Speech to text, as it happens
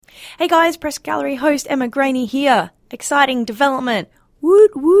Hey guys, Press Gallery host Emma Graney here. Exciting development.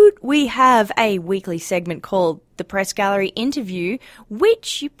 Woot woot. We have a weekly segment called The Press Gallery Interview,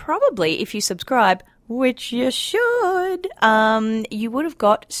 which you probably, if you subscribe, which you should, you would have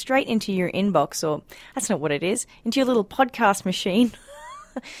got straight into your inbox, or that's not what it is, into your little podcast machine.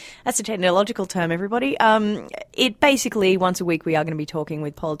 That's a technological term, everybody. It basically, once a week, we are going to be talking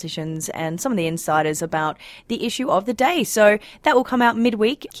with politicians and some of the insiders about the issue of the day. So that will come out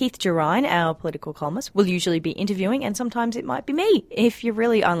midweek. Keith Gerine, our political columnist, will usually be interviewing, and sometimes it might be me if you're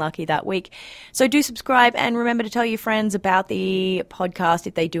really unlucky that week. So do subscribe, and remember to tell your friends about the podcast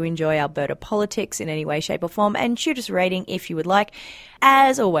if they do enjoy Alberta politics in any way, shape or form, and shoot us a rating if you would like.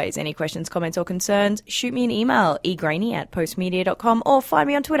 As always, any questions, comments or concerns, shoot me an email, egraney@postmedia.com, or find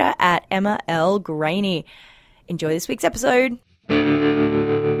me on Twitter at Emma L. Graney. Enjoy this week's episode.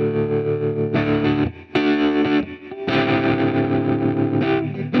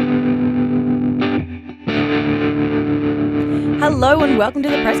 Hello and welcome to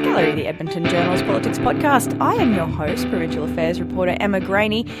the Press Gallery, the Edmonton Journal's politics podcast. I am your host, Provincial Affairs reporter Emma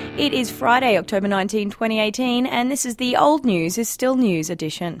Graney. It is Friday, October 19, 2018, and this is the Old News is Still News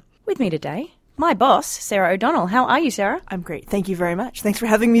edition. With me today, my boss, Sarah O'Donnell. How are you, Sarah? I'm great. Thank you very much. Thanks for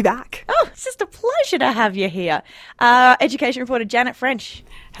having me back. Oh, it's just a pleasure to have you here. Education reporter Janet French.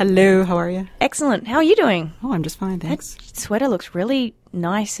 Hello, how are you? Excellent. How are you doing? Oh, I'm just fine, thanks. That sweater looks really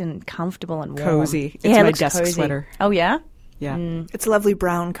nice and comfortable and warm. Cozy. It's my desk cozy. sweater. Oh, yeah? Yeah. It's a lovely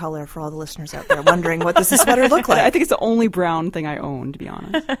brown color for all the listeners out there wondering what does this sweater look like. I think it's the only brown thing I own, to be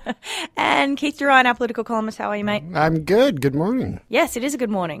honest. And Keith Gerine, our political columnist. How are you, mate? I'm good. Good morning. Yes, it is a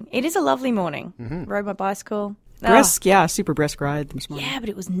good morning. It is a lovely morning. Rode my bicycle. Brisk, yeah, super brisk ride this morning. Yeah, but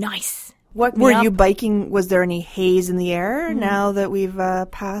it was nice. Were you biking? Was there any haze in the air now that we've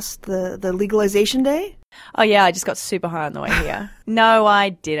passed the legalization day? Oh, yeah, I just got super high on the way here. No, I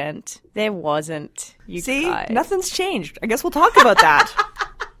didn't. There wasn't. You See? guys. Nothing's changed. I guess we'll talk about that.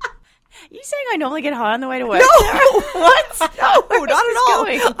 You saying I normally get high on the way to work? No! What? No, not at all.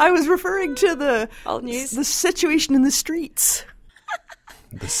 Going? I was referring to the Old news. the situation in the streets.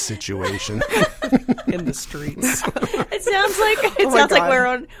 The situation. In the streets. It sounds like God. we're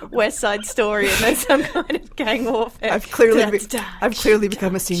on West Side Story and there's some kind of gang warfare. I've clearly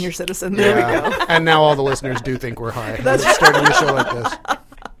become a senior citizen. There we go. And now all the listeners do think we're high. That's starting the show like this.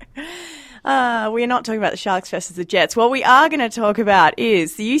 We are not talking about the Sharks versus the Jets. What we are going to talk about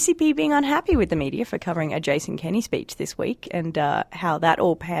is the UCP being unhappy with the media for covering a Jason Kenney speech this week and how that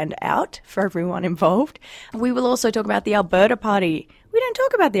all panned out for everyone involved. We will also talk about the Alberta Party. We don't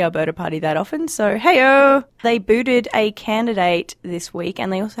talk about the Alberta Party that often, so hey-oh. They booted a candidate this week,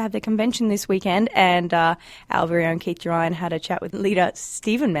 and they also have their convention this weekend, and our very own Keith Gerine had a chat with leader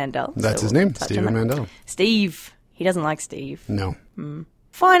Stephen Mandel. That's his name, Stephen Mandel. Steve. He doesn't like Steve. No.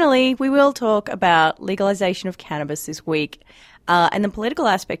 Finally, we will talk about legalization of cannabis this week and the political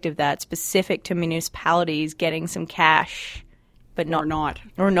aspect of that, specific to municipalities getting some cash, but not.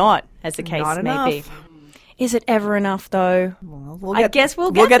 Or not, as the case may be. Is it ever enough, though? Well, I guess we'll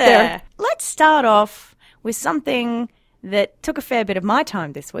get there. Let's start off with something that took a fair bit of my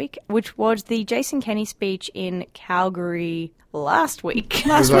time this week, which was the Jason Kenney speech in Calgary last week.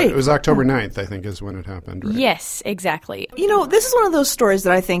 It was October 9th, I think, is when it happened, right? Yes, exactly. You know, this is one of those stories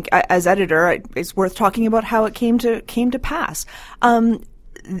that I think, as editor, it's worth talking about how it came to pass.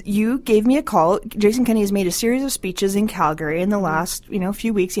 You gave me a call. Jason Kenney has made a series of speeches in Calgary in the last,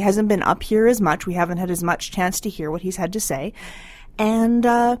 few weeks. He hasn't been up here as much. We haven't had as much chance to hear what he's had to say. And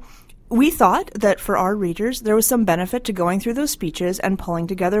we thought that for our readers, there was some benefit to going through those speeches and pulling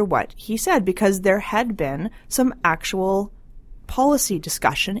together what he said, because there had been some actual policy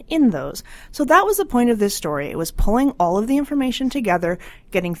discussion in those. So that was the point of this story. It was pulling all of the information together,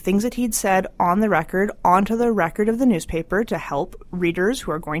 getting things that he'd said on the record, onto the record of the newspaper to help readers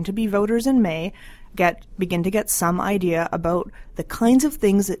who are going to be voters in May begin to get some idea about the kinds of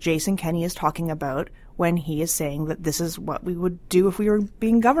things that Jason Kenney is talking about when he is saying that this is what we would do if we were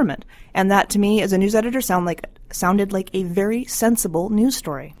being government. And that, to me, as a news editor, sounded like a very sensible news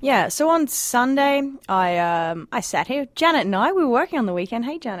story. Yeah, so on Sunday, I sat here. Janet and we were working on the weekend.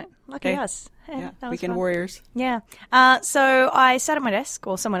 Hey, Janet. Lucky us. Yeah, that was weekend fun. warriors. Yeah. So I sat at my desk,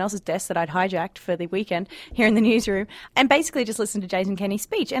 or someone else's desk that I'd hijacked for the weekend here in the newsroom, and basically just listened to Jason Kenney's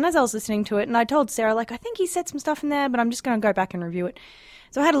speech. And as I was listening to it, and I told Sarah, I think he said some stuff in there, but I'm just going to go back and review it.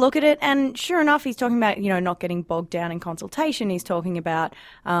 So I had a look at it, and sure enough, he's talking about, not getting bogged down in consultation. He's talking about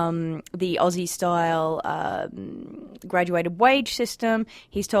the Aussie-style graduated wage system.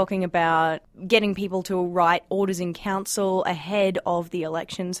 He's talking about getting people to write orders in council ahead of the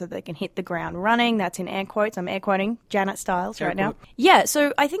election so they can hit the ground running. That's in air quotes. I'm air quoting Janet Stiles right now. Yeah,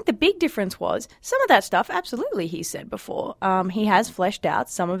 so I think the big difference was some of that stuff, absolutely, he said before. He has fleshed out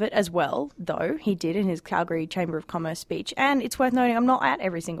some of it as well, though. He did in his Calgary Chamber of Commerce speech. And it's worth noting, I'm not at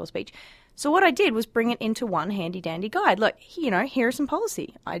every single speech. So what I did was bring it into one handy-dandy guide. Look, here are some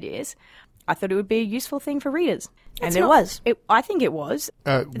policy ideas. I thought it would be a useful thing for readers. And it was. I think it was.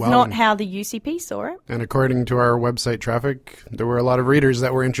 It's not how the UCP saw it. And according to our website traffic, there were a lot of readers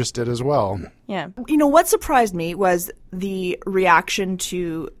that were interested as well. Yeah. What surprised me was the reaction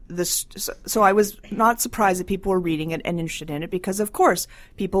to this. So I was not surprised that people were reading it and interested in it because, of course,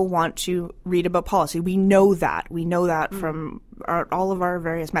 people want to read about policy. We know that. We know that from all of our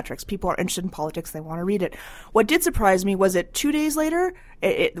various metrics. People are interested in politics. They want to read it. What did surprise me was that 2 days later,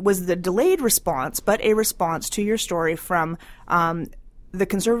 it was the delayed response, but a response to your story from the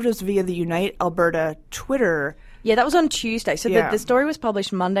Conservatives via the Unite Alberta Twitter. Yeah, that was on Tuesday. So the story was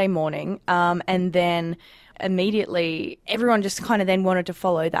published Monday morning, and then immediately everyone just kind of then wanted to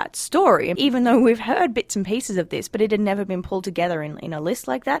follow that story, even though we've heard bits and pieces of this, but it had never been pulled together in a list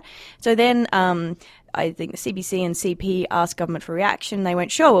like that. So then I think the CBC and CP asked government for reaction. They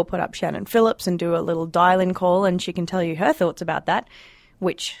went, sure, we'll put up Shannon Phillips and do a little dial-in call, and she can tell you her thoughts about that,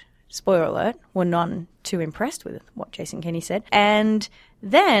 which, spoiler alert, were none too impressed with what Jason Kenney said. And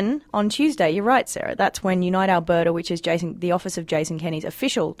then on Tuesday, you're right, Sarah, that's when Unite Alberta, which is the office of Jason Kenney's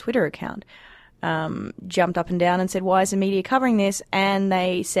official Twitter account, jumped up and down and said, why is the media covering this? And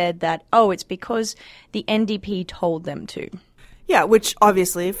they said that, it's because the NDP told them to. Yeah, which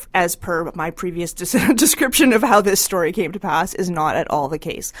obviously, as per my previous description of how this story came to pass, is not at all the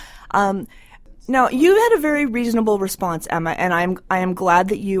case. Now, you had a very reasonable response, Emma, and I am glad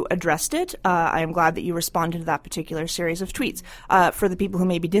that you addressed it. I am glad that you responded to that particular series of tweets. For the people who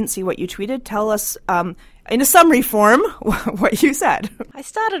maybe didn't see what you tweeted, tell us in a summary form what you said. I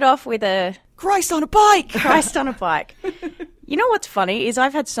started off with a Christ on a bike! Christ on a bike. You know what's funny is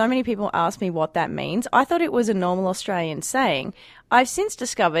I've had so many people ask me what that means. I thought it was a normal Australian saying. I've since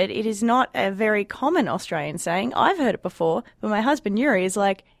discovered it is not a very common Australian saying. I've heard it before, but my husband Yuri is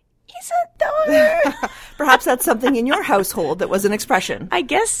like, is it though? Perhaps that's something in your household that was an expression. I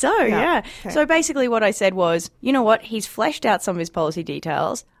guess so, yeah. Okay. So basically what I said was, you know what, he's fleshed out some of his policy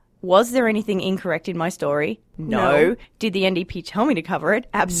details. Was there anything incorrect in my story? No. Did the NDP tell me to cover it?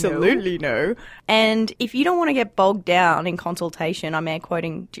 Absolutely no. And if you don't want to get bogged down in consultation, I'm air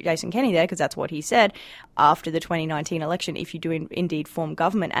quoting Jason Kenney there because that's what he said, after the 2019 election, if you do indeed form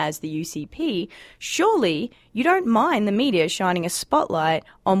government as the UCP, surely you don't mind the media shining a spotlight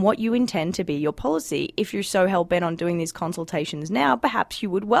on what you intend to be your policy. If you're so hell-bent on doing these consultations now, perhaps you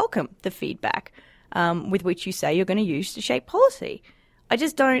would welcome the feedback with which you say you're going to use to shape policy. I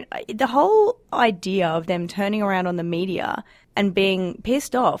just don't. The whole idea of them turning around on the media and being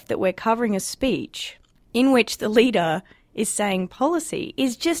pissed off that we're covering a speech in which the leader is saying policy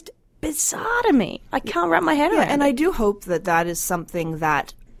is just bizarre to me. I can't wrap my head around it. And I do hope that that is something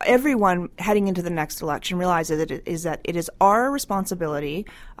that everyone heading into the next election realizes that it is our responsibility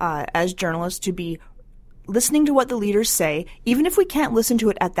as journalists to be listening to what the leaders say, even if we can't listen to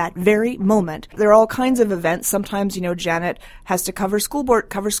it at that very moment. There are all kinds of events. Sometimes, Janet has to cover school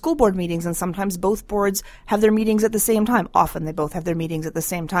board meetings, and sometimes both boards have their meetings at the same time. Often they both have their meetings at the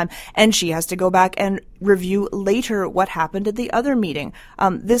same time, and she has to go back and review later what happened at the other meeting.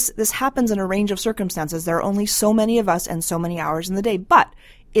 This happens in a range of circumstances. There are only so many of us and so many hours in the day, but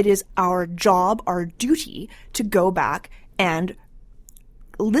it is our job, our duty, to go back and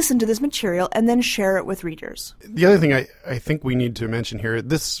listen to this material and then share it with readers. The other thing I think we need to mention here,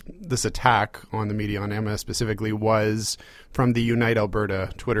 this attack on the media, on Emma specifically, was from the Unite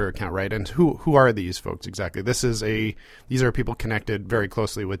Alberta Twitter account, right? And who are these folks exactly? These are people connected very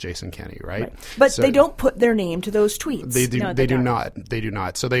closely with Jason Kenney, right? But so they don't put their name to those tweets. They do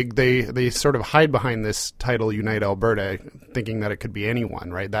not. So they sort of hide behind this title Unite Alberta, thinking that it could be anyone,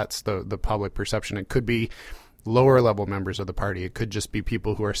 right? That's the public perception. It could be lower level members of the party. It could just be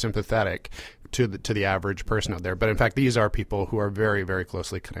people who are sympathetic to the average person out there. But in fact, these are people who are very, very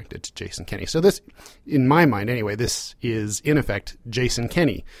closely connected to Jason Kenney. So this, in my mind anyway, this is in effect Jason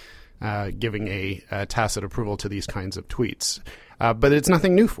Kenney giving a tacit approval to these kinds of tweets. But it's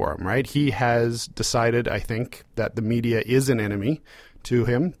nothing new for him, right? He has decided, I think, that the media is an enemy to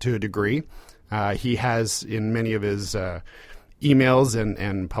him to a degree. He has, in many of his emails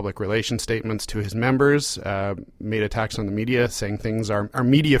and public relations statements to his members, made attacks on the media, saying things are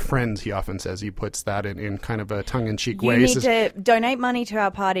media friends, he often says. He puts that in kind of a tongue-in-cheek way. You need to donate money to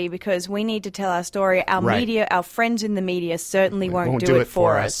our party because we need to tell our story. Our media, our friends in the media certainly won't do it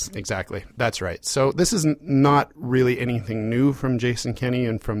for us. Exactly. That's right. So this is not really anything new from Jason Kenney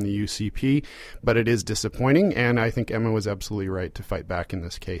and from the UCP, but it is disappointing, and I think Emma was absolutely right to fight back in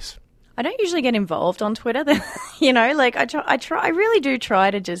this case. I don't usually get involved on Twitter. I really do try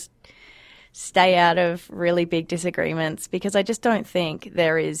to just stay out of really big disagreements because I just don't think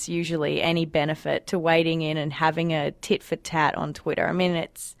there is usually any benefit to wading in and having a tit for tat on Twitter. I mean,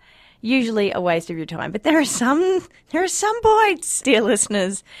 it's usually a waste of your time. But there are some points, dear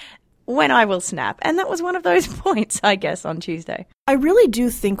listeners, when I will snap. And that was one of those points, I guess, on Tuesday. I really do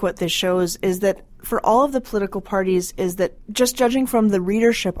think what this shows is that for all of the political parties is that just judging from the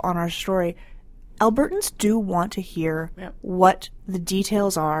readership on our story, Albertans do want to hear what the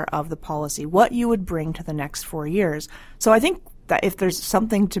details are of the policy, what you would bring to the next 4 years. So I think that if there's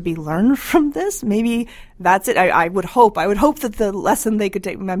something to be learned from this, maybe that's it. I would hope that the lesson they could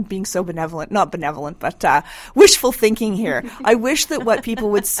take, I'm being so not benevolent, but wishful thinking here. I wish that what people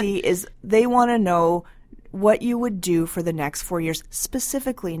would see is they want to know what you would do for the next 4 years,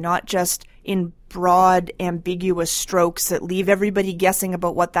 specifically, not just in broad, ambiguous strokes that leave everybody guessing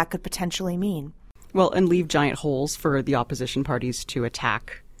about what that could potentially mean. Well, and leave giant holes for the opposition parties to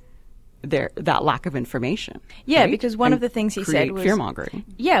attack that lack of information. Yeah, right? because one of the things he said was fear-mongering.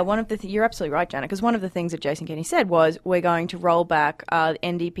 Yeah, you're absolutely right, Janet, because one of the things that Jason Kenney said was we're going to roll back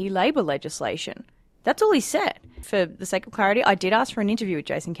NDP Labor legislation. That's all he said. For the sake of clarity, I did ask for an interview with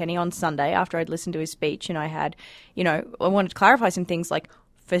Jason Kenney on Sunday after I'd listened to his speech, and I wanted to clarify some things like,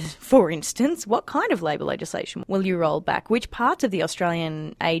 for instance, what kind of labour legislation will you roll back? Which parts of the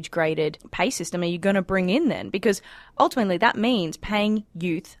Australian age-graded pay system are you going to bring in then? Because ultimately that means paying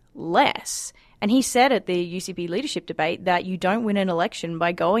youth less. And he said at the UCP leadership debate that you don't win an election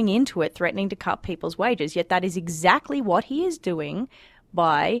by going into it threatening to cut people's wages, yet that is exactly what he is doing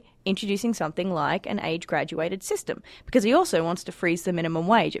by introducing something like an age-graduated system, because he also wants to freeze the minimum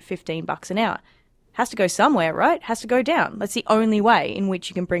wage at $15 an hour. Has to go somewhere, right? Has to go down. That's the only way in which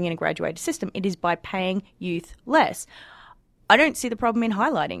you can bring in a graduated system. It is by paying youth less. I don't see the problem in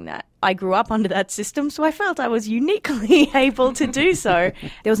highlighting that. I grew up under that system, so I felt I was uniquely able to do so.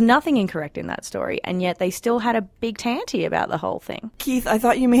 There was nothing incorrect in that story, and yet they still had a big tanty about the whole thing. Keith, I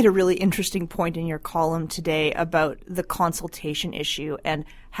thought you made a really interesting point in your column today about the consultation issue and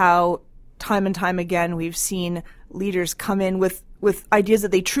how time and time again we've seen leaders come in with ideas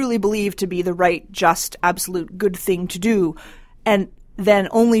that they truly believe to be the right, just, absolute good thing to do, and then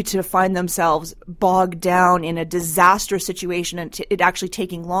only to find themselves bogged down in a disastrous situation and it actually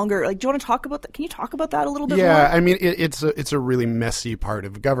taking longer. Like, do you want to talk about that? Can you talk about that a little bit more? Yeah, I mean, it's a really messy part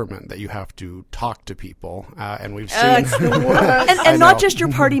of government that you have to talk to people, and we've seen it's the worst. and not just your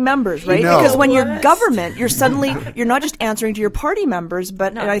party members, right? No. Because when you're government, you're not just answering to your party members,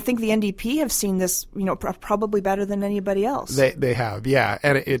 but and I think the NDP have seen this, probably better than anybody else. They have, yeah,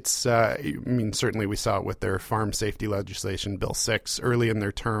 and it's I mean, certainly we saw it with their farm safety legislation, Bill 6. Early in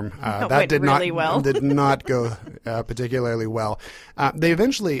their term. That did really did not go particularly well. They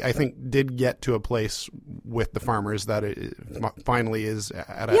eventually, I think, did get to a place with the farmers that it finally is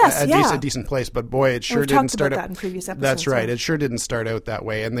at a decent place. But boy, it sure didn't start out. That in previous episodes. That's right. It sure didn't start out that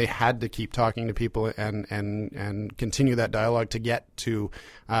way, and they had to keep talking to people and continue that dialogue to get to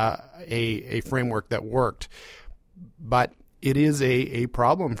a framework that worked. But it is a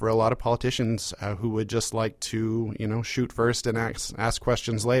problem for a lot of politicians who would just like to, shoot first and ask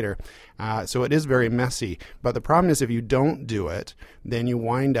questions later. So it is very messy. But the problem is if you don't do it, then you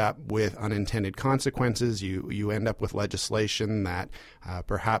wind up with unintended consequences. You end up with legislation that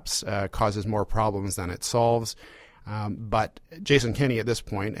perhaps causes more problems than it solves. But Jason Kenney at this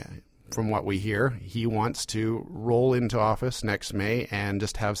point, from what we hear, he wants to roll into office next May and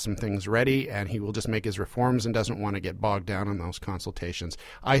just have some things ready, and he will just make his reforms and doesn't want to get bogged down in those consultations.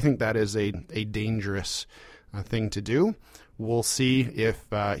 I think that is a dangerous thing to do. We'll see if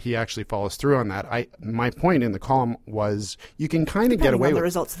he actually follows through on that. My point in the column was you can kind of get away with the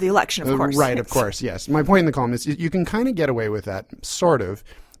results of the election, of course. Right, of course, yes. My point in the column is you can kind of get away with that, sort of,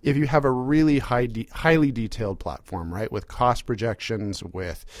 if you have a really highly detailed platform, right, with cost projections,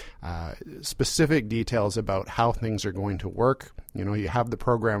 with specific details about how things are going to work, you have the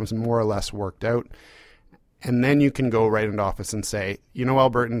programs more or less worked out, and then you can go right into office and say,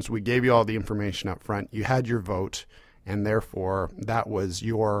 Albertans, we gave you all the information up front, you had your vote, and therefore that was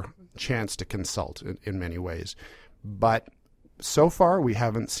your chance to consult in many ways. But So far, we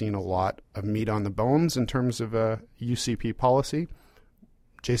haven't seen a lot of meat on the bones in terms of UCP policy.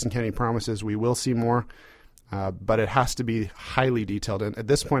 Jason Kenney promises we will see more, but it has to be highly detailed. And at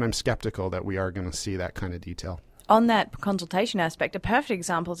this point, I'm skeptical that we are going to see that kind of detail. On that consultation aspect, a perfect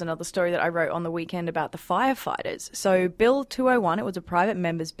example is another story that I wrote on the weekend about the firefighters. So Bill 201, it was a private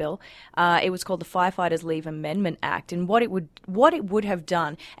member's bill. It was called the Firefighters Leave Amendment Act. And what it would have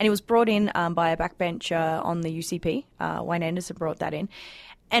done, and it was brought in by a backbencher on the UCP. Wayne Anderson brought that in.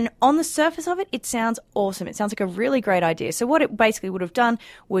 And on the surface of it, it sounds awesome. It sounds like a really great idea. So what it basically would have done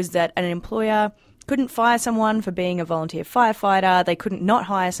was that an employer couldn't fire someone for being a volunteer firefighter. They couldn't not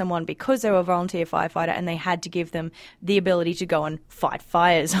hire someone because they were a volunteer firefighter, and they had to give them the ability to go and fight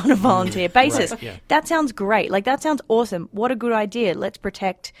fires on a volunteer basis. Right, yeah. That sounds great. Like, that sounds awesome. What a good idea. Let's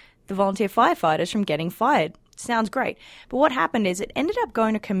protect the volunteer firefighters from getting fired. Sounds great. But what happened is it ended up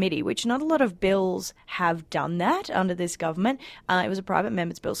going to committee, which not a lot of bills have done that under this government. It was a private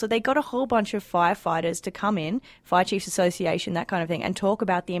member's bill. So they got a whole bunch of firefighters to come in, Fire Chiefs Association, that kind of thing, and talk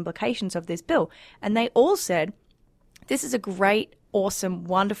about the implications of this bill. And they all said, this is a great, awesome,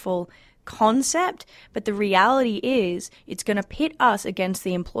 wonderful concept, but the reality is it's going to pit us against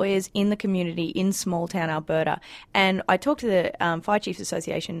the employers in the community in small town Alberta. And I talked to the Fire Chiefs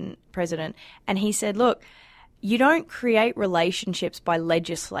Association president, and he said, look, you don't create relationships by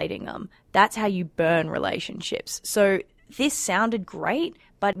legislating them. That's how you burn relationships. So this sounded great,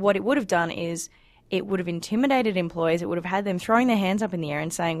 but what it would have done is it would have intimidated employers. It would have had them throwing their hands up in the air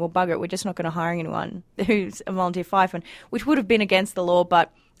and saying, well, bugger it, we're just not going to hire anyone who's a volunteer fireman, which would have been against the law,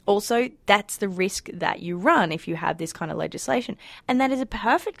 but also, that's the risk that you run if you have this kind of legislation. And that is a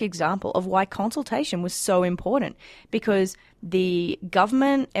perfect example of why consultation was so important, because the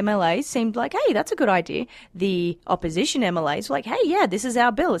government MLAs seemed like, hey, that's a good idea. The opposition MLAs were like, hey, yeah, this is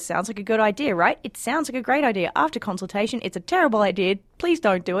our bill. It sounds like a good idea, right? It sounds like a great idea. After consultation, it's a terrible idea. Please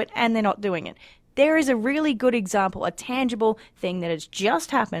don't do it. And they're not doing it. There is a really good example, a tangible thing that has just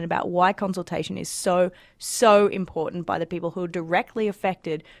happened about why consultation is so, so important by the people who are directly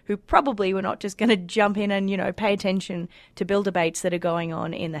affected, who probably were not just going to jump in and, pay attention to bill debates that are going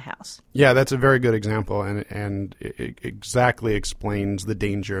on in the House. Yeah, that's a very good example, and it exactly explains the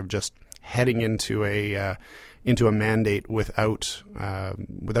danger of just heading into a mandate without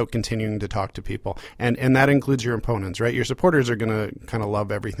continuing to talk to people. And that includes your opponents, right? Your supporters are going to kind of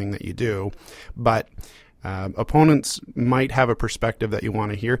love everything that you do, but opponents might have a perspective that you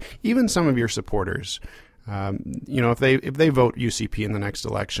want to hear. Even some of your supporters, if they vote UCP in the next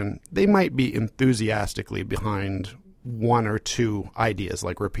election, they might be enthusiastically behind one or two ideas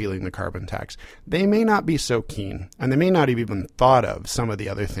like repealing the carbon tax. They may not be so keen, and they may not have even thought of some of the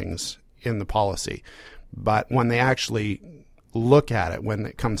other things in the policy. But when they actually look at it, when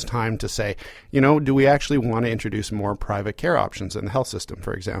it comes time to say, do we actually want to introduce more private care options in the health system,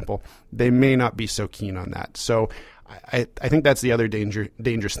 for example, they may not be so keen on that. So I think that's the other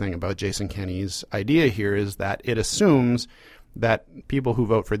dangerous thing about Jason Kenney's idea here, is that it assumes that people who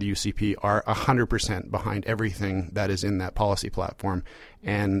vote for the UCP are 100% behind everything that is in that policy platform,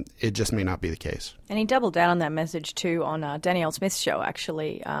 and it just may not be the case. And he doubled down on that message too on Danielle Smith's show,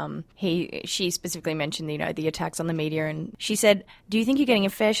 actually. She specifically mentioned, the attacks on the media, and she said, do you think you're getting a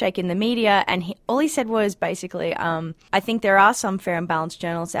fair shake in the media? And all he said was basically, I think there are some fair and balanced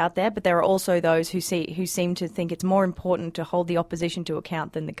journalists out there, but there are also those who seem to think it's more important to hold the opposition to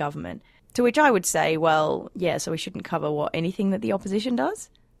account than the government. To which I would say, well, yeah, so we shouldn't cover anything that the opposition does.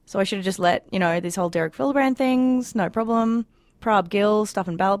 So I should have just let, this whole Derek Fillebrand things, no problem. Prob Gill, stuff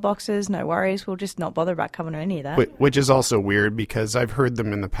in ballot boxes, no worries. We'll just not bother about covering any of that. Which is also weird, because I've heard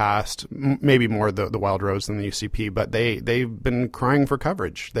them in the past, maybe more the Wild Rose than the UCP, but they've been crying for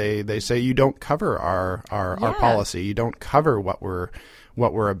coverage. They say, you don't cover our policy. You don't cover what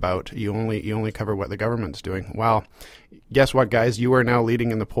we're about. You only cover what the government's doing. Well, guess what, guys? You are now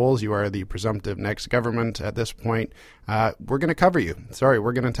leading in the polls. You are the presumptive next government at this point. We're going to cover you. Sorry,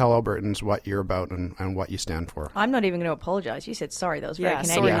 we're going to tell Albertans what you're about and what you stand for. I'm not even going to apologize. You said sorry. That was very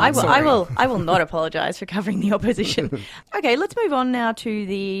Canadian. Sorry. I will not apologize for covering the opposition. Okay, let's move on now to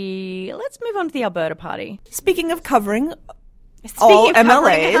the Alberta Party. Speaking of covering, all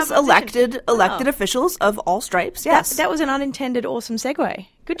MLAs, elected officials of all stripes, yes. That was an unintended awesome segue.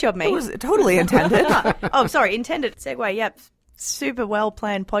 Good job, mate. It was totally intended. Oh, sorry, intended segue, yep. Super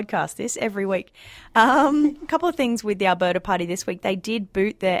well-planned podcast this every week. A couple of things with the Alberta Party this week. They did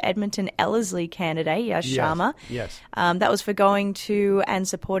boot their Edmonton Ellerslie candidate, Yash Sharma. Yes. That was for going to and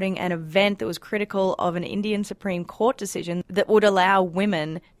supporting an event that was critical of an Indian Supreme Court decision that would allow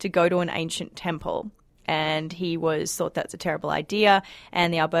women to go to an ancient temple. and he thought that's a terrible idea.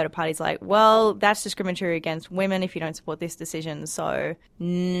 And the Alberta Party's like, well, that's discriminatory against women if you don't support this decision. So,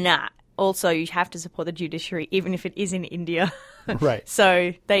 nah. Also, you have to support the judiciary, even if it is in India. Right.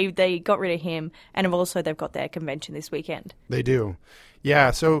 So they got rid of him, and also they've got their convention this weekend. They do.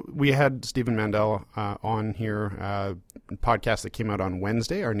 Yeah, so we had Stephen Mandel on here, podcast that came out on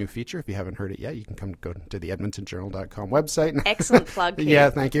Wednesday, our new feature. If you haven't heard it yet, you can go to the edmontonjournal.com website. Excellent plug, Keith.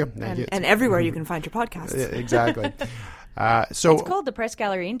 Yeah, thank you. Thank you. And everywhere you can find your podcasts. Exactly. It's called the Press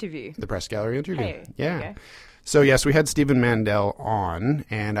Gallery Interview. The Press Gallery Interview. Hey, yeah. there you go. So, yes, we had Stephen Mandel on,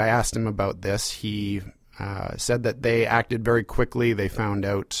 and I asked him about this. He said that they acted very quickly. They found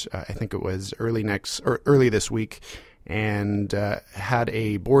out, I think it was early this week, and had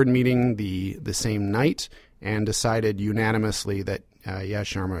a board meeting the same night and decided unanimously that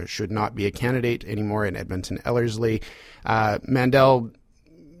Yash Sharma should not be a candidate anymore in Edmonton-Ellerslie. Mandel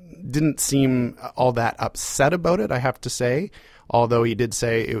didn't seem all that upset about it, I have to say. Although he did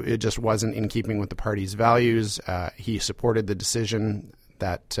say it just wasn't in keeping with the party's values. He supported the decision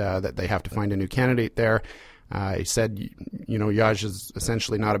that they have to find a new candidate there. He said, Yash is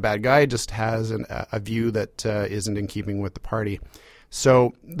essentially not a bad guy, just has a view that isn't in keeping with the party.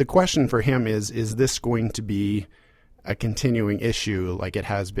 So the question for him is this going to be a continuing issue like it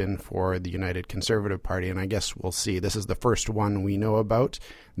has been for the United Conservative Party? And I guess we'll see. This is the first one we know about.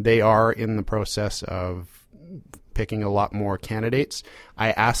 They are in the process of picking a lot more candidates.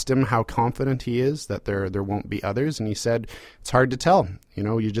 I asked him how confident he is that there won't be others, and he said it's hard to tell.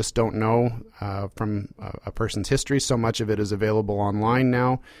 You just don't know from a person's history. So much of it is available online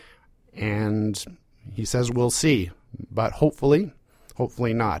now, and he says we'll see. But hopefully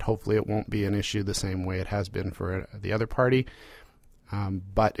not. Hopefully it won't be an issue the same way it has been for the other party.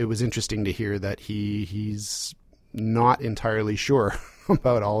 But it was interesting to hear that he's not entirely sure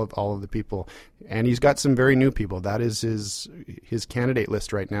about all of the people, and he's got some very new people. That is his candidate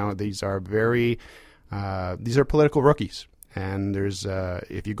list right now. These are these are political rookies, and there's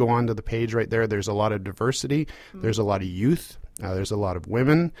if you go onto the page right there's a lot of diversity. There's a lot of youth. There's a lot of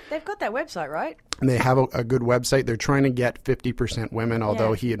women. They've got that website, right? They have a good website. They're trying to get 50% women,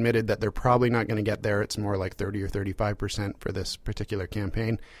 although he admitted that they're probably not going to get there. It's more like 30 or 35% for this particular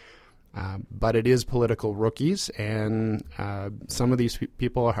campaign. But it is political rookies, and some of these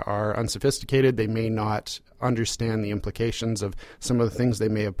people are unsophisticated. They may not understand the implications of some of the things they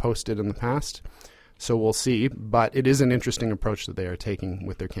may have posted in the past. So we'll see. But it is an interesting approach that they are taking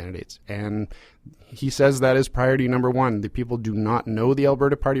with their candidates. And he says that is priority number one. The people do not know the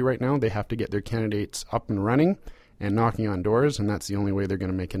Alberta Party right now. They have to get their candidates up and running and knocking on doors, and that's the only way they're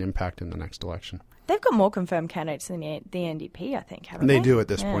going to make an impact in the next election. They've got more confirmed candidates than the NDP, I think, haven't they? They do at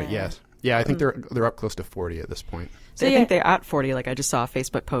this point, yes. Yeah, I think they're up close to 40 at this point. So I think they're at 40. Like I just saw a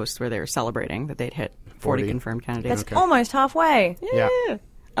Facebook post where they were celebrating that they'd hit 40 confirmed candidates. That's almost halfway. Yeah.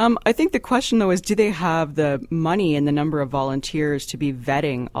 I think the question, though, is do they have the money and the number of volunteers to be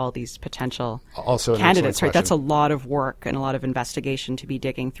vetting all these potential candidates, right? That's a lot of work and a lot of investigation to be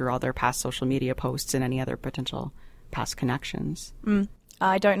digging through all their past social media posts and any other potential past connections.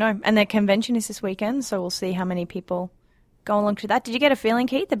 I don't know. And their convention is this weekend, so we'll see how many people go along to that. Did you get a feeling,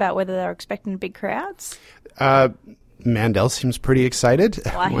 Keith, about whether they're expecting big crowds? Mandel seems pretty excited.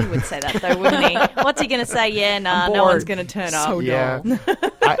 Well, he would say that, though, wouldn't he? What's he going to say? Yeah, no one's going to turn up. So Yeah.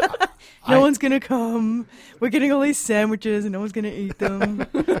 No one's going to come. We're getting all these sandwiches and no one's going to eat them.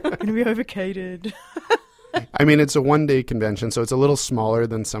 Going to be overcatered. I mean, it's a one-day convention, so it's a little smaller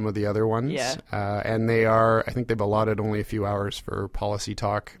than some of the other ones. Yeah. And I think they've allotted only a few hours for policy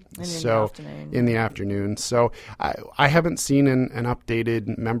talk. In the afternoon. So I haven't seen an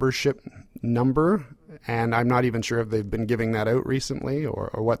updated membership number, and I'm not even sure if they've been giving that out recently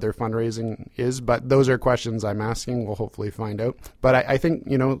or what their fundraising is, but those are questions I'm asking. We'll hopefully find out. But I think,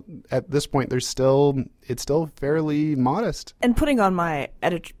 at this point, it's still fairly modest. And putting on my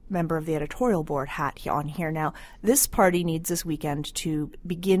member of the editorial board hat on here now, this party needs this weekend to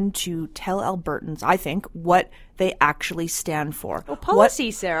begin to tell Albertans, I think, what they actually stand for. Well,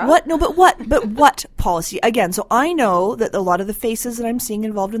 policy, Sarah. What policy? Again, so I know that a lot of the faces that I'm seeing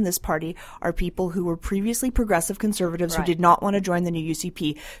involved in this party are people who were previously progressive conservatives who did not want to join the new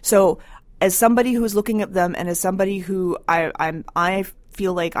UCP. So as somebody who is looking at them and as somebody who I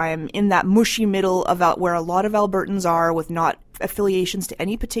feel like I am in that mushy middle about where a lot of Albertans are with not affiliations to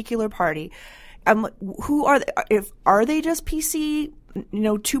any particular party. Who are they? Are they just PC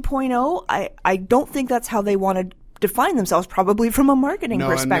 2.0? I don't think that's how they want to define themselves, probably from a marketing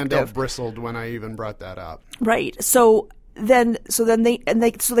perspective. And Mandel bristled when I even brought that up. Right. So so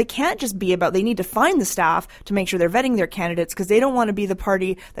they can't just be about, they need to find the staff to make sure they're vetting their candidates, because they don't want to be the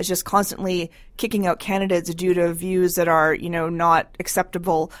party that's just constantly kicking out candidates due to views that are, not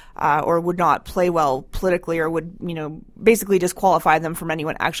acceptable, or would not play well politically, or would, basically disqualify them from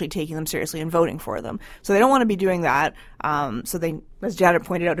anyone actually taking them seriously and voting for them. So they don't want to be doing that. So they, as Janet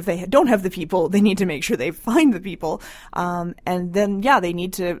pointed out, if they don't have the people, they need to make sure they find the people. And then, they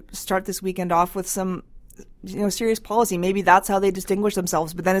need to start this weekend off with some serious policy. Maybe that's how they distinguish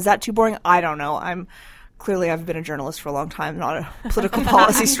themselves. But then is that too boring? I don't know. I've been a journalist for a long time, not a political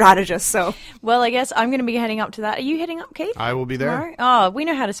policy strategist. So, well, I guess I'm going to be heading up to that. Are you heading up, Keith? I will be there. Tomorrow? Oh, we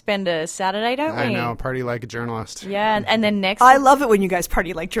know how to spend a Saturday, don't we? I know, party like a journalist. Yeah, and then next. I love it when you guys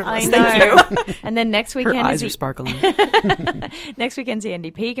party like journalists. Thank you. And then next weekend, her eyes are sparkling. Next weekend's the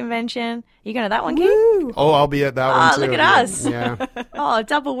NDP convention. You going to that one, Keith? Oh, I'll be at that one too. Look at us. Yeah. Oh,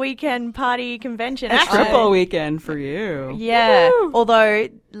 double weekend party convention. Triple weekend for you. Yeah. Woo. Although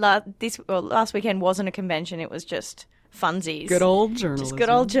last weekend wasn't a convention, it was just funsies. Good old journalism. Just good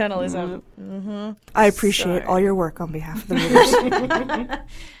old journalism. Mm-hmm. I appreciate all your work on behalf of the readers.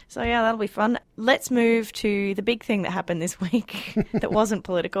 So yeah, that'll be fun. Let's move to the big thing that happened this week that wasn't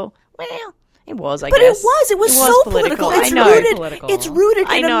political. Well, it was, I guess. But it was so political. It's rooted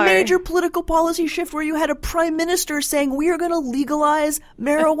in a major political policy shift where you had a prime minister saying we are going to legalize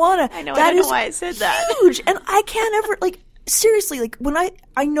marijuana. I know. I don't know why I said that. Huge, and I can't ever seriously, when I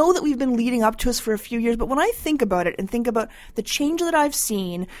know that we've been leading up to this for a few years, but when I think about it and think about the change that I've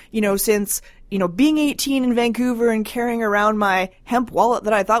seen, since, being 18 in Vancouver and carrying around my hemp wallet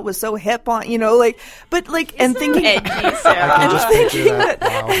that I thought was so hip on, and thinking, and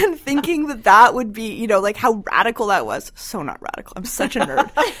thinking that would be, how radical that was. So not radical. I'm such a nerd.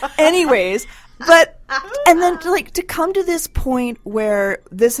 Anyways, and then to come to this point where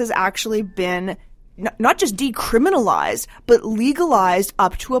this has actually been not just decriminalized, but legalized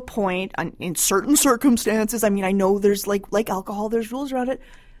up to a point in certain circumstances. I mean, I know there's like alcohol, there's rules around it.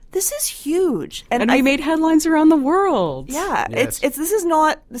 This is huge, and we made headlines around the world. Yeah, yes. This is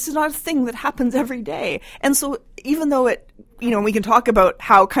not a thing that happens every day. And so even though it, we can talk about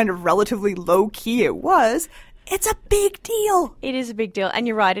how kind of relatively low key it was, it's a big deal. It is a big deal, and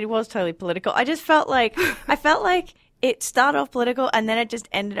you're right. It was totally political. I just felt like it started off political, and then it just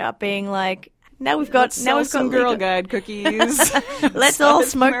ended up being like, now we've got some Girl Guide cookies. Let's all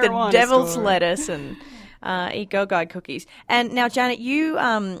smoke the devil's lettuce and eat Girl Guide cookies. And now, Janet, you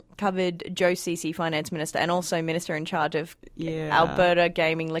covered Joe Ceci, Finance Minister, and also Minister in charge of Alberta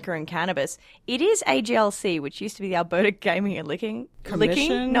Gaming, Liquor and Cannabis. It is AGLC, which used to be the Alberta Gaming and Liquor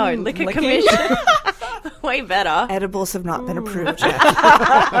Commission. Way better. Edibles have not been approved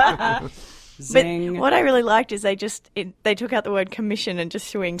yet. Zing. But what I really liked is they took out the word commission and just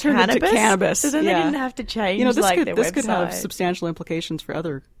threw in cannabis. So then they didn't have to change this could have substantial implications for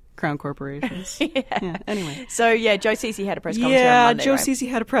other crown corporations. Anyway. So Joe Ceci had a press conference on Monday, Joe Ceci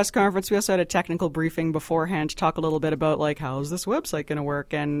had a press conference. We also had a technical briefing beforehand to talk a little bit about how's this website going to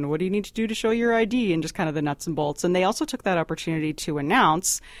work and what do you need to do to show your ID and just kind of the nuts and bolts. And they also took that opportunity to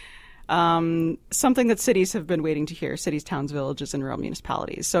announce something that cities have been waiting to hear, cities, towns, villages, and rural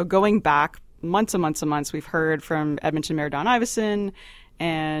municipalities. So going back months and months and months, we've heard from Edmonton Mayor Don Iveson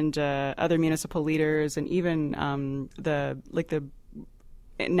and other municipal leaders, and even the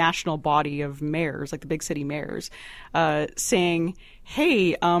national body of mayors, like the big city mayors, saying,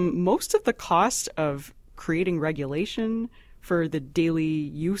 hey, most of the cost of creating regulation for the daily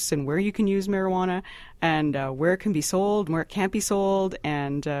use and where you can use marijuana and where it can be sold and where it can't be sold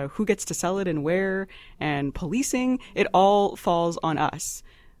and who gets to sell it and where and policing, it all falls on us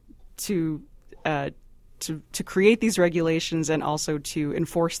to create these regulations and also to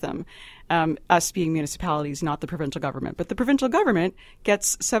enforce them. Us being municipalities, not the provincial government. But the provincial government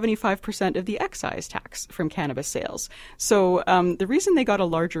gets 75% of the excise tax from cannabis sales. So the reason they got a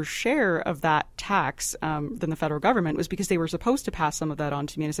larger share of that tax than the federal government was because they were supposed to pass some of that on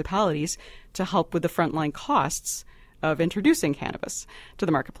to municipalities to help with the frontline costs of introducing cannabis to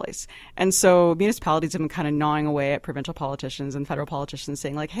the marketplace. And so municipalities have been kind of gnawing away at provincial politicians and federal politicians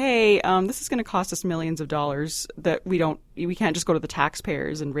saying hey, this is going to cost us millions of dollars that we can't just go to the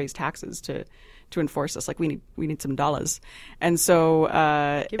taxpayers and raise taxes to enforce this. We need some dollars. And so,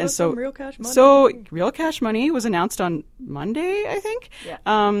 some real cash money. So real cash money was announced on Monday, I think. Yeah.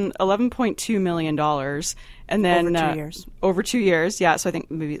 $11.2 million. And then over 2 years. Over 2 years. Yeah. So I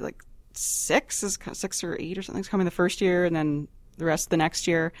think maybe 6 or 8 or something's coming the first year, and then the rest the next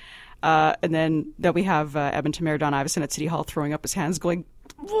year. And then that we have Edmonton Mayor Don Iveson at City Hall throwing up his hands going,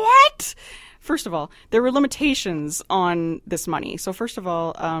 what? First of all, there were limitations on this money. So first of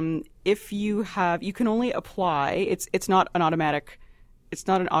all, if you can only apply. It's not an automatic,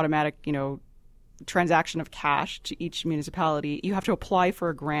 transaction of cash to each municipality. You have to apply for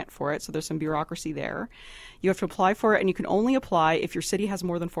a grant for it, so there's some bureaucracy there. You have to apply for it, and you can only apply if your city has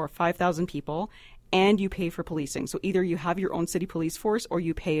more than 4,000 or 5,000 people, and you pay for policing. So either you have your own city police force, or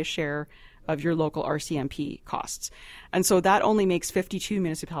you pay a share of your local RCMP costs. And so that only makes 52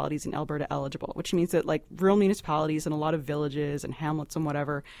 municipalities in Alberta eligible, which means that like rural municipalities and a lot of villages and hamlets and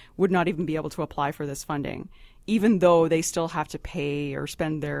whatever would not even be able to apply for this funding, even though they still have to pay or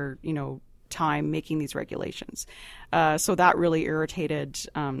spend their, time making these regulations. So that really irritated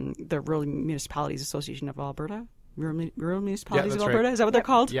the Rural Municipalities Association of Alberta. Rural Municipalities of Alberta, right. Is that what they're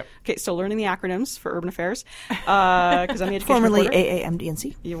called? Yep. Okay, so learning the acronyms for urban affairs, because I'm the education formerly reporter.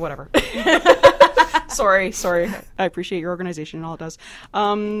 AAMDNC. Yeah, whatever. Sorry. I appreciate your organization and all it does.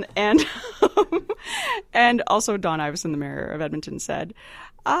 And also Don Iveson, the mayor of Edmonton, said,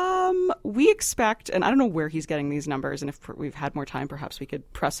 we expect, and I don't know where he's getting these numbers, and if we've had more time, perhaps we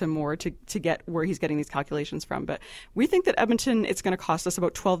could press him more to get where he's getting these calculations from. But we think that Edmonton, it's going to cost us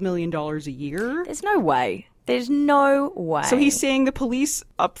about $12 million a year. There's no way. There's no way. So he's saying the police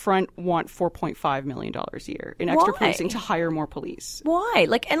up front want $4.5 million a year in extra policing to hire more police. Why?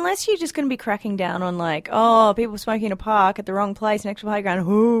 Like, unless you're just going to be cracking down on people smoking in a park at the wrong place, an extra playground,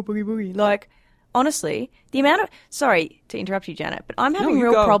 boogie boogie. Like, honestly, the amount of... Sorry to interrupt you, Janet, but I'm having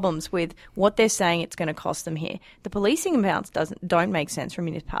real problems with what they're saying it's going to cost them here. The policing amounts don't make sense for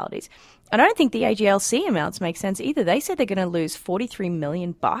municipalities. I don't think the AGLC amounts make sense either. They said they're going to lose $43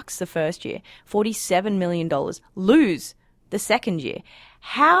 million the first year, $47 million lose the second year.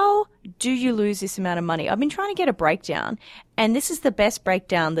 How do you lose this amount of money? I've been trying to get a breakdown, and this is the best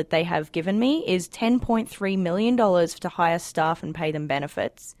breakdown that they have given me, is $10.3 million to hire staff and pay them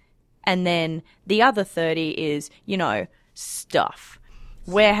benefits. And then the other 30 is, stuff.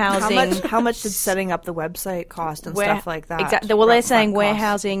 Warehousing. How much did setting up the website cost and stuff like that? Exactly. Well, they're saying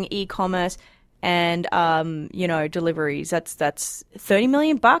warehousing, e-commerce, and deliveries. That's $30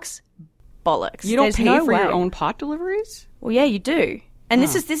 million. Bollocks. You don't pay for your own pot deliveries? Well, yeah, you do. And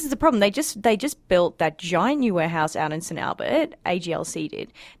this is the problem. They just built that giant new warehouse out in St. Albert. AGLC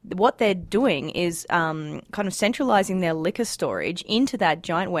did. What they're doing is kind of centralizing their liquor storage into that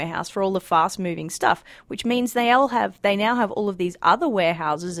giant warehouse for all the fast moving stuff, which means they now have all of these other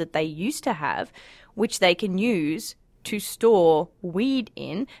warehouses that they used to have, which they can use to store weed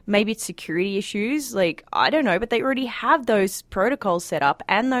in. Maybe it's security issues, I don't know, but they already have those protocols set up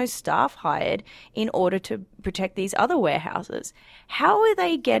and those staff hired in order to protect these other warehouses. How are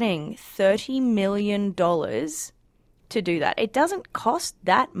they getting $30 million to do that? It doesn't cost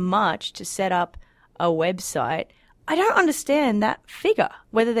that much to set up a website. I don't understand that figure,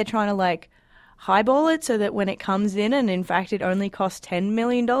 whether they're trying to highball it so that when it comes in fact it only costs $10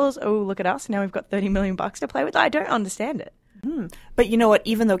 million, oh, look at us, now we've got $30 million to play with. I don't understand it. But you know what?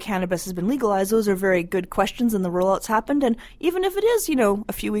 Even though cannabis has been legalized, those are very good questions, and the rollout's happened. And even if it is,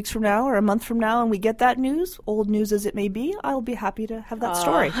 a few weeks from now or a month from now, and we get that news, old news as it may be, I'll be happy to have that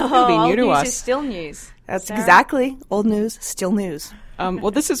story. It'll be new to us. Old news is still news. That's Sarah? Exactly. Old news, still news.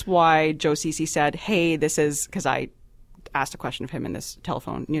 Well, this is why Joe Ceci said, hey, this is, because I asked a question of him in this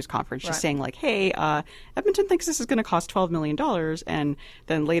telephone news conference, just saying hey, Edmonton thinks this is going to cost $12 million. And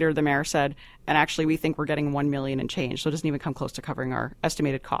then later the mayor said, and actually we think we're getting $1 million and change. So it doesn't even come close to covering our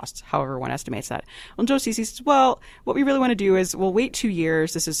estimated costs, however one estimates that. Well, Joe Ceci says, well, what we really want to do is we'll wait 2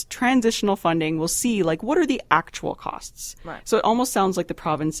 years. This is transitional funding. We'll see, what are the actual costs? Right. So it almost sounds like the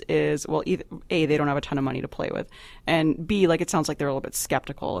province is, well, either A, they don't have a ton of money to play with, and B, it sounds like they're a little bit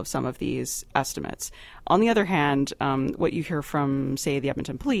skeptical of some of these estimates. On the other hand, what you hear from, say, the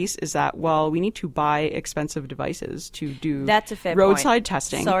Edmonton Police is that, well, we need to buy expensive devices to do roadside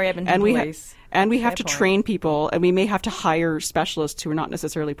testing. Sorry, Edmonton Police. And we have to train people, and we may have to hire specialists who are not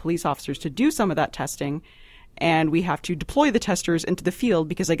necessarily police officers to do some of that testing. And we have to deploy the testers into the field,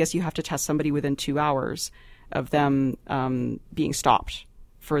 because I guess you have to test somebody within 2 hours of them being stopped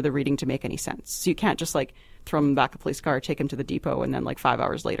for the reading to make any sense. So you can't just throw them in the back of a police car, take them to the depot, and then 5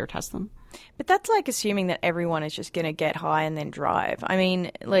 hours later test them. But that's assuming that everyone is just going to get high and then drive. I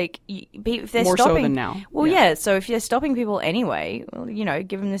mean, if they're more stopping, so than now. Well, yeah. So if you're stopping people anyway, well,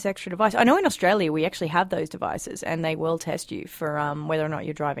 give them this extra device. I know in Australia we actually have those devices, and they will test you for whether or not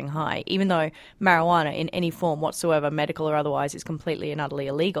you're driving high. Even though marijuana in any form whatsoever, medical or otherwise, is completely and utterly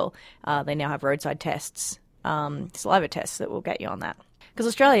illegal, they now have roadside tests, saliva tests that will get you on that. Because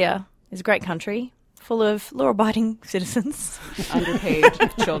Australia is a great country, full of law-abiding citizens. Underpaid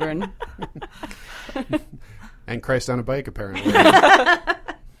children. And Christ on a bike, apparently.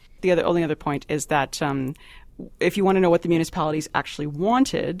 The only other point is that if you want to know what the municipalities actually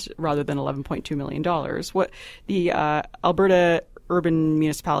wanted rather than $11.2 million, what the Alberta Urban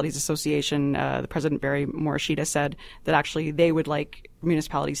Municipalities Association, the president, Barry Morishita, said that actually they would like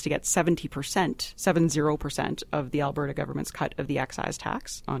municipalities to get 70% of the Alberta government's cut of the excise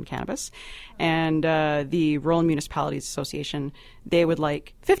tax on cannabis. And the Rural Municipalities Association, they would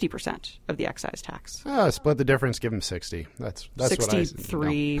like 50% of the excise tax. Split the difference, give them 60. That's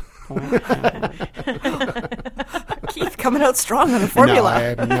 63 what I Keith coming out strong on the formula. No, I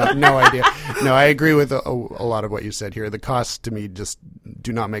have no idea. No, I agree with a lot of what you said here. The costs to me just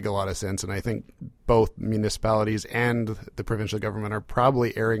do not make a lot of sense, and I think both municipalities and the provincial government are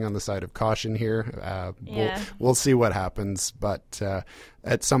probably erring on the side of caution here. We'll see what happens, but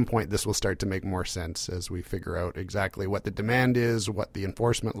at some point this will start to make more sense as we figure out exactly what the demand is, what the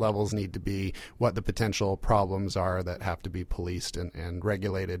enforcement levels need to be, what the potential problems are that have to be policed and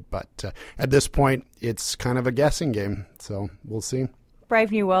regulated. But at this point, it's kind of a guessing game, so we'll see.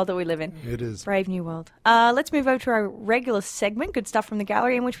 Brave new world that we live in. It is. Brave new world. Let's move over to our regular segment, Good Stuff from the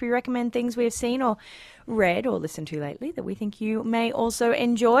Gallery, in which we recommend things we have seen or read or listened to lately that we think you may also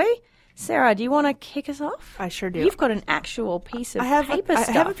enjoy. Sarah, do you want to kick us off? I sure do. You've got an actual piece of paper stuff.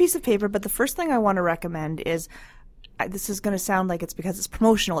 I have a piece of paper, but the first thing I want to recommend is, this is going to sound like it's because it's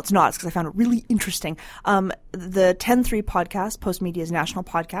promotional. It's not. It's because I found it really interesting. The 10-3 podcast, Postmedia's national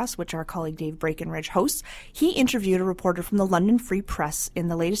podcast, which our colleague Dave Breckenridge hosts, he interviewed a reporter from the London Free Press in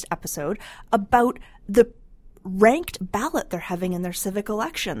the latest episode about the ranked ballot they're having in their civic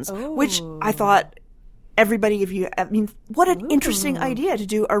elections, which I thought... what an interesting idea to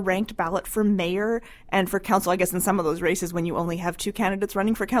do a ranked ballot for mayor and for council. I guess in some of those races, when you only have two candidates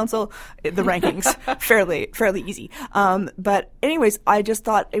running for council, the rankings fairly easy. But anyways, I just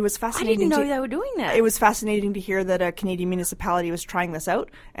thought it was fascinating. I didn't know they were doing that. It was fascinating to hear that a Canadian municipality was trying this out,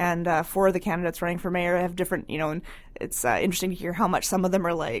 and four of the candidates running for mayor have different, and it's interesting to hear how much some of them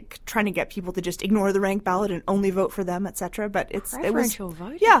are like trying to get people to just ignore the ranked ballot and only vote for them, etc. But it was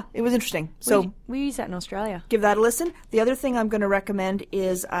voting. Yeah, it was interesting. So we use that in Australia. Give that a listen. The other thing I'm going to recommend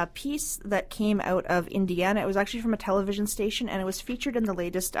is a piece that came out of Indiana. It was actually from a television station, and it was featured in the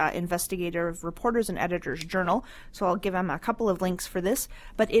latest Investigative Reporters and Editors Journal. So I'll give them a couple of links for this.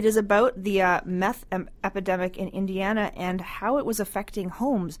 But it is about the meth epidemic in Indiana and how it was affecting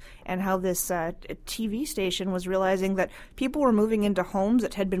homes, and how this TV station was realizing that people were moving into homes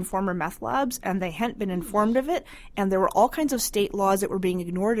that had been former meth labs, and they hadn't been informed of it. And there were all kinds of state laws that were being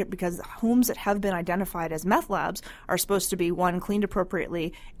ignored because homes that have been identified as meth labs are supposed to be, one, cleaned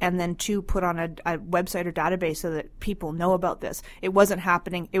appropriately, and then two, put on a website or database so that people know about this. It wasn't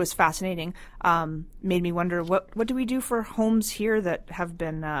happening. It was fascinating. Made me wonder, what do we do for homes here that have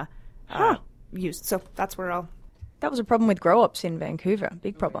been used? So that's where That was a problem with grow-ups in Vancouver.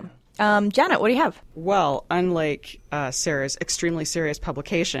 Big problem. Janet, what do you have? Well, unlike Sarah's extremely serious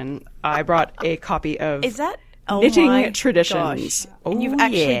publication, I brought a copy of... Is that... Knitting Traditions. Oh, and you've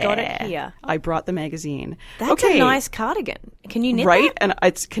actually got it here. I brought the magazine. That's a nice cardigan. Can you knit right? that? And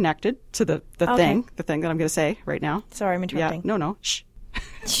it's connected to the thing that I'm going to say right now. Sorry, I'm interrupting. Yeah, no. Shh.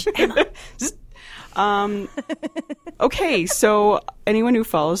 Okay, so anyone who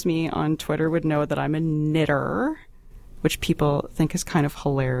follows me on Twitter would know that I'm a knitter, which people think is kind of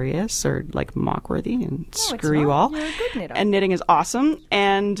hilarious or like mock-worthy, and screw you all. You're a good knitter. And knitting is awesome.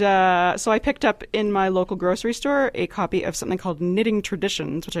 And so I picked up in my local grocery store a copy of something called Knitting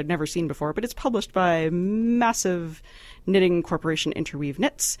Traditions, which I'd never seen before, but it's published by massive knitting corporation Interweave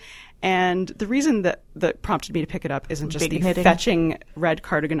Knits. And the reason that prompted me to pick it up isn't just the fetching red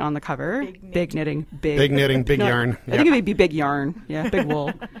cardigan on the cover. Big knitting, big yarn. I think it may be big yarn. Yeah, big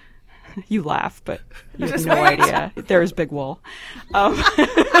wool. You laugh, but you have no idea. There is big wool. Can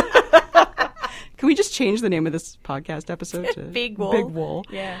we just change the name of this podcast episode to Big Wool? Big Wool.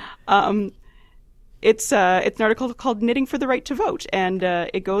 Yeah. It's an article called Knitting for the Right to Vote, and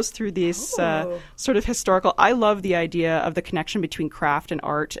it goes through this sort of historical... I love the idea of the connection between craft and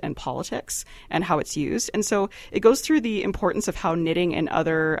art and politics and how it's used. And so it goes through the importance of how knitting and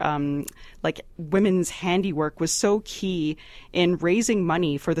other like women's handiwork was so key in raising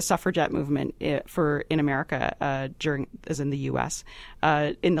money for the suffragette movement in America as in the U.S.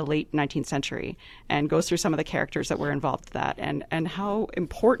 In the late 19th century, and goes through some of the characters that were involved with that, and how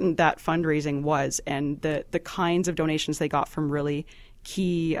important that fundraising was, and the kinds of donations they got from really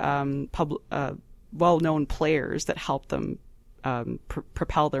key well-known players that helped them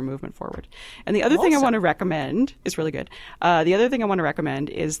propel their movement forward. And the other thing I want to recommend is really good. The other thing I want to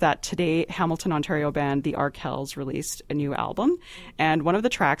recommend is that today Hamilton, Ontario band The Arkells released a new album. And one of the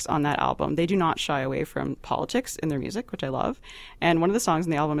tracks on that album, they do not shy away from politics in their music, which I love. And one of the songs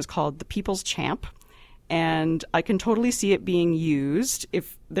in the album is called The People's Champ. And I can totally see it being used,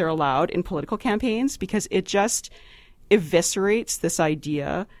 if they're allowed, in political campaigns, because it just eviscerates this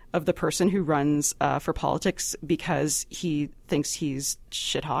idea of the person who runs for politics because he thinks he's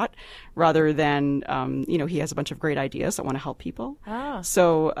shit hot, rather than, he has a bunch of great ideas that want to help people.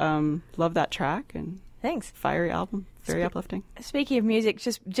 So love that track, and thanks. Fiery album. Very uplifting. Speaking of music,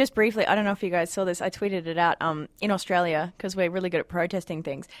 just briefly, I don't know if you guys saw this. I tweeted it out. In Australia, because we're really good at protesting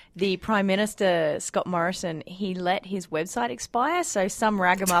things, the Prime Minister, Scott Morrison, he let his website expire, so some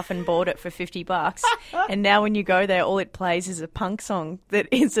ragamuffin bought it for $50. And now when you go there, all it plays is a punk song that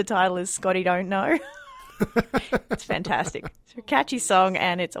is the title is Scotty Don't Know. It's fantastic. It's a catchy song,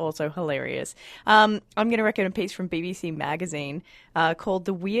 and it's also hilarious. I'm going to recommend a piece from BBC Magazine called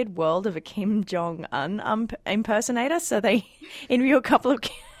The Weird World of a Kim Jong-un impersonator. So they interview a couple of...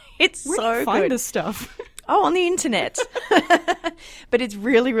 It's Where so do you find good. This stuff? Oh, on the internet. But it's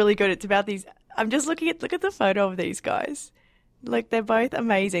really, really good. It's about these... I'm just look at the photo of these guys. Like, they're both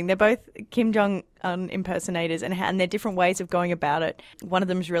amazing. They're both Kim Jong-un impersonators, and they're different ways of going about it. One of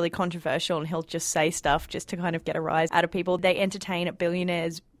them is really controversial, and he'll just say stuff just to kind of get a rise out of people. They entertain at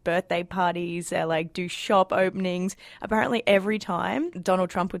billionaires' birthday parties. They do shop openings. Apparently every time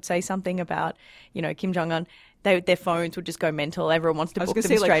Donald Trump would say something about, Kim Jong-un, their phones would just go mental. Everyone wants to book them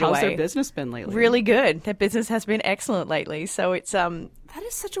straight away. How's their business been lately? Really good. Their business has been excellent lately. So it's that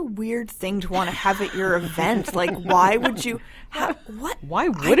is such a weird thing to want to have at your event. Like, why would you? What? Why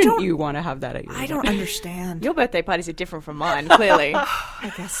wouldn't you want to have that at your event? I don't understand. Your birthday parties are different from mine, clearly.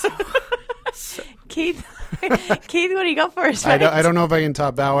 I guess so. Keith, what do you got for us? I don't know if I can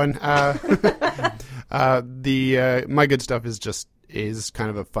top that one. My good stuff is kind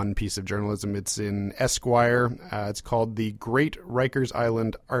of a fun piece of journalism. It's in Esquire. It's called The Great Rikers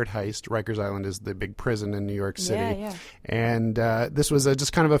Island Art Heist. Rikers Island is the big prison in New York City. Yeah. And this was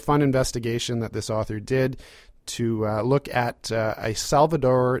just kind of a fun investigation that this author did to look at a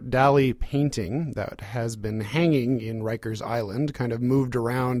Salvador Dali painting that has been hanging in Rikers Island, kind of moved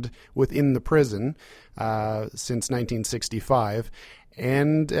around within the prison since 1965.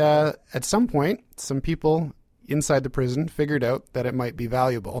 And at some point, some people inside the prison figured out that it might be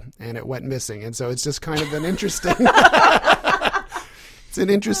valuable, and it went missing. And so it's just kind of an interesting it's an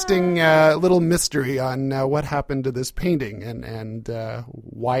interesting little mystery on what happened to this painting and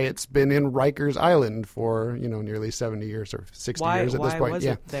why it's been in Rikers Island for nearly 70 years or 60 years at this point. Why was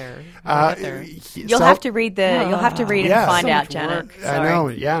it there? You'll have to read and find out, Janet. I know.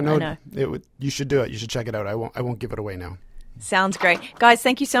 Yeah, no. You should do it. You should check it out. I won't give it away now. Sounds great. Guys,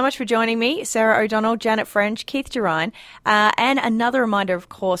 thank you so much for joining me. Sarah O'Donnell, Janet French, Keith Gerine. And another reminder, of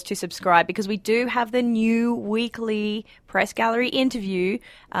course, to subscribe, because we do have the new weekly Press Gallery interview,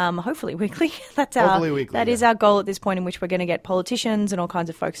 hopefully weekly. Hopefully weekly. That is our goal at this point, in which we're going to get politicians and all kinds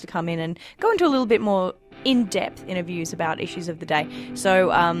of folks to come in and go into a little bit more in-depth interviews about issues of the day.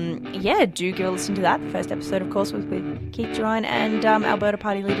 So, do give a listen to that. The first episode, of course, was with Keith Gerine and Alberta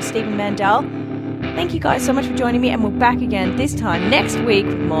Party leader Stephen Mandel. Thank you guys so much for joining me, and we're back again this time next week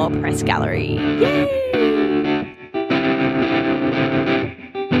with more Press Gallery. Yay!